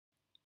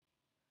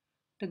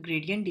The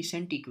gradient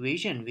descent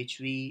equation which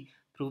we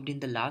proved in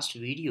the last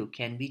video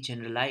can be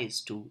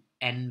generalized to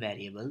n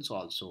variables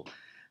also.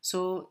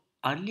 So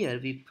earlier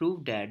we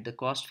proved that the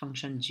cost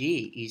function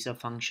j is a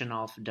function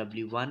of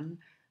w1,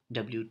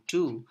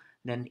 w2.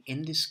 Then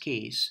in this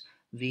case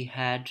we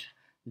had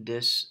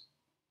this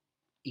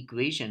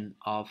equation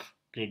of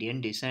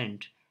gradient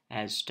descent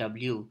as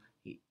w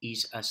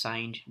is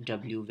assigned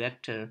w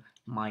vector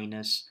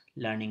minus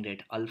learning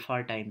rate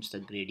alpha times the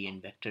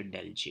gradient vector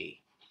del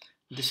j.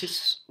 This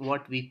is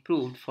what we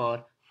proved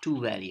for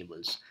two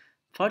variables.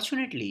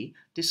 Fortunately,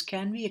 this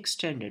can be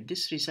extended.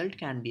 This result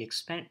can be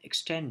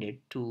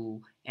extended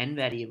to n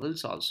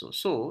variables also.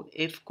 So,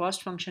 if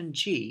cost function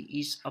g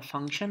is a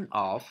function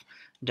of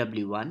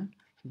w1,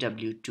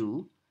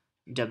 w2,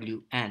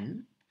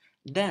 wn,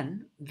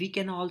 then we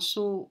can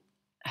also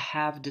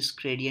have this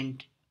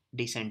gradient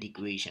descent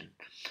equation.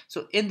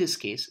 So, in this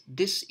case,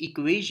 this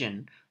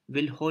equation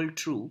will hold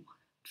true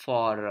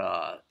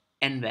for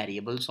n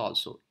variables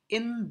also.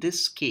 In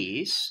this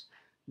case,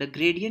 the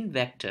gradient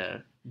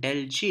vector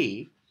del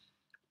j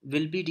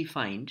will be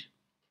defined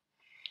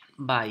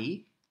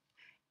by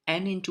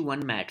n into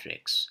 1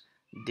 matrix.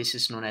 This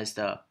is known as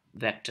the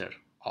vector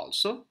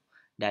also,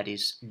 that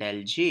is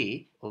del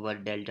j over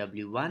del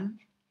w1,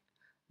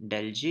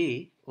 del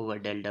j over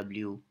del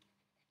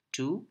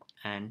w2,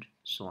 and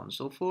so on and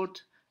so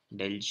forth,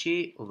 del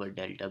j over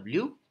del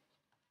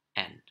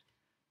wn.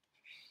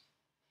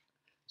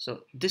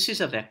 So this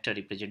is a vector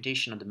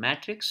representation of the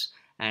matrix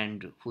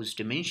and whose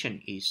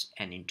dimension is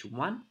n into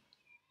 1.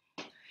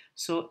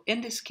 So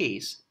in this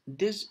case,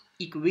 these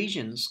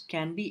equations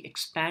can be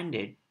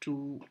expanded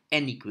to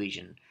n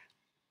equation,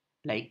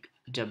 like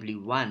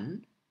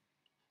w1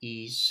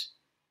 is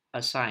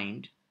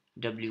assigned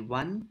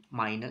w1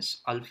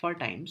 minus alpha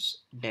times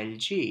del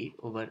j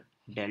over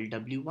del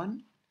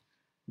w1,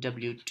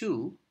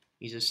 w2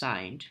 is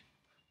assigned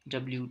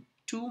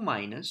w2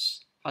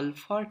 minus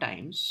alpha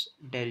times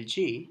del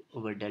j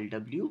over del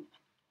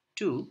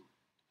w2,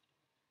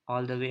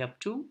 all the way up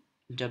to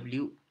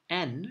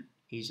wn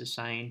is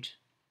assigned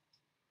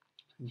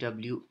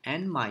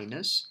wn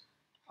minus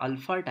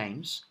alpha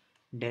times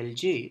del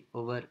j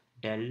over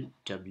del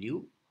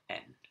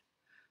wn.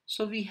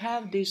 So we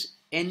have these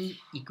n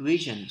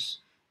equations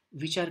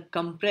which are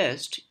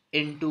compressed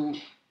into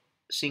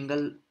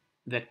single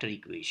vector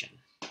equation.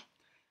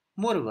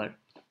 Moreover,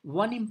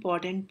 one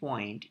important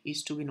point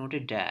is to be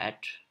noted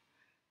that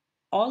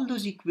all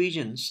those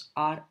equations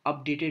are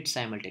updated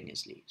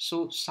simultaneously.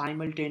 So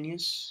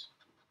simultaneous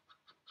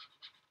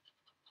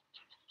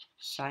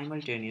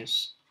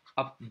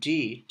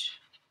update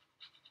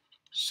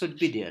should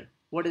be there.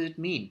 What does it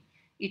mean?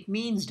 It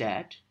means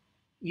that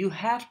you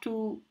have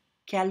to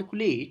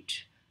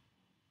calculate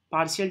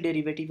partial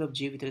derivative of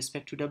j with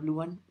respect to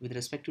w1, with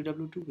respect to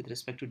w2, with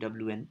respect to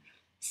wn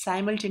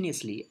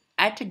simultaneously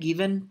at a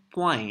given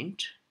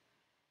point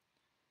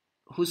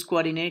whose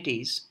coordinate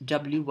is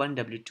w1,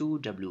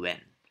 w2, wn.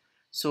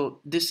 So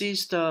this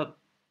is the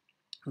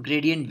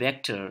gradient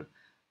vector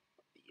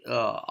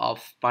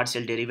of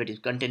partial derivatives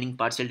containing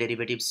partial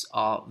derivatives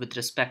with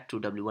respect to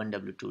w1,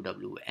 w2,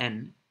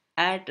 wn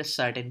at a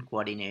certain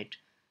coordinate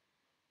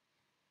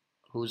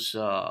whose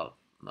uh,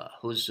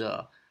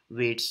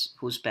 weights,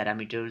 whose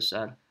parameters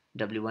are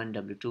w1,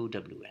 w2,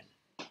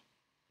 wn.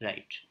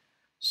 Right.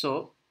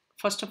 So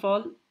first of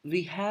all,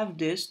 we have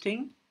this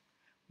thing,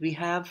 we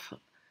have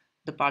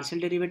the partial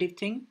derivative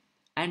thing,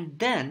 and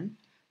then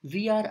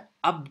we are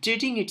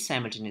updating it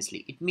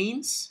simultaneously. It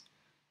means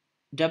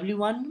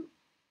w1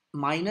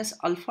 minus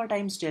alpha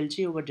times del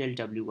j over del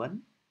w1.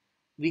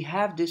 We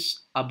have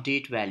this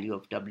update value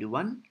of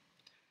w1,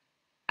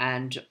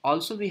 and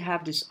also we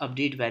have this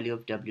update value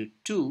of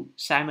w2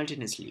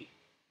 simultaneously.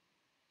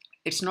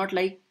 It's not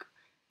like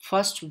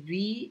first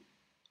we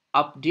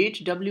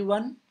update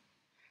w1,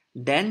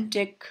 then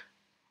take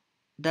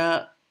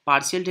the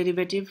partial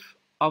derivative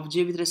of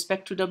j with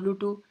respect to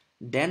w2,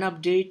 then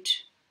update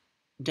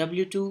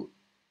w2.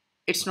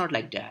 It's not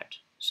like that.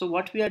 So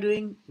what we are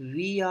doing,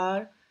 we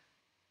are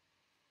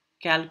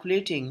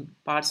calculating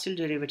partial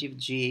derivative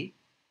j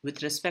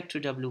with respect to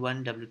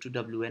w1, w2,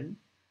 wn,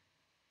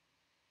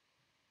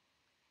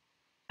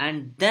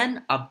 and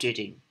then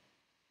updating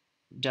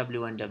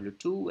w1,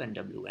 w2, and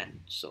wn.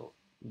 So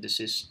this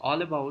is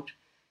all about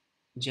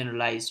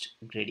generalized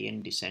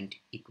gradient descent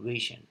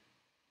equation.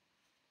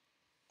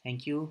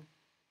 Thank you.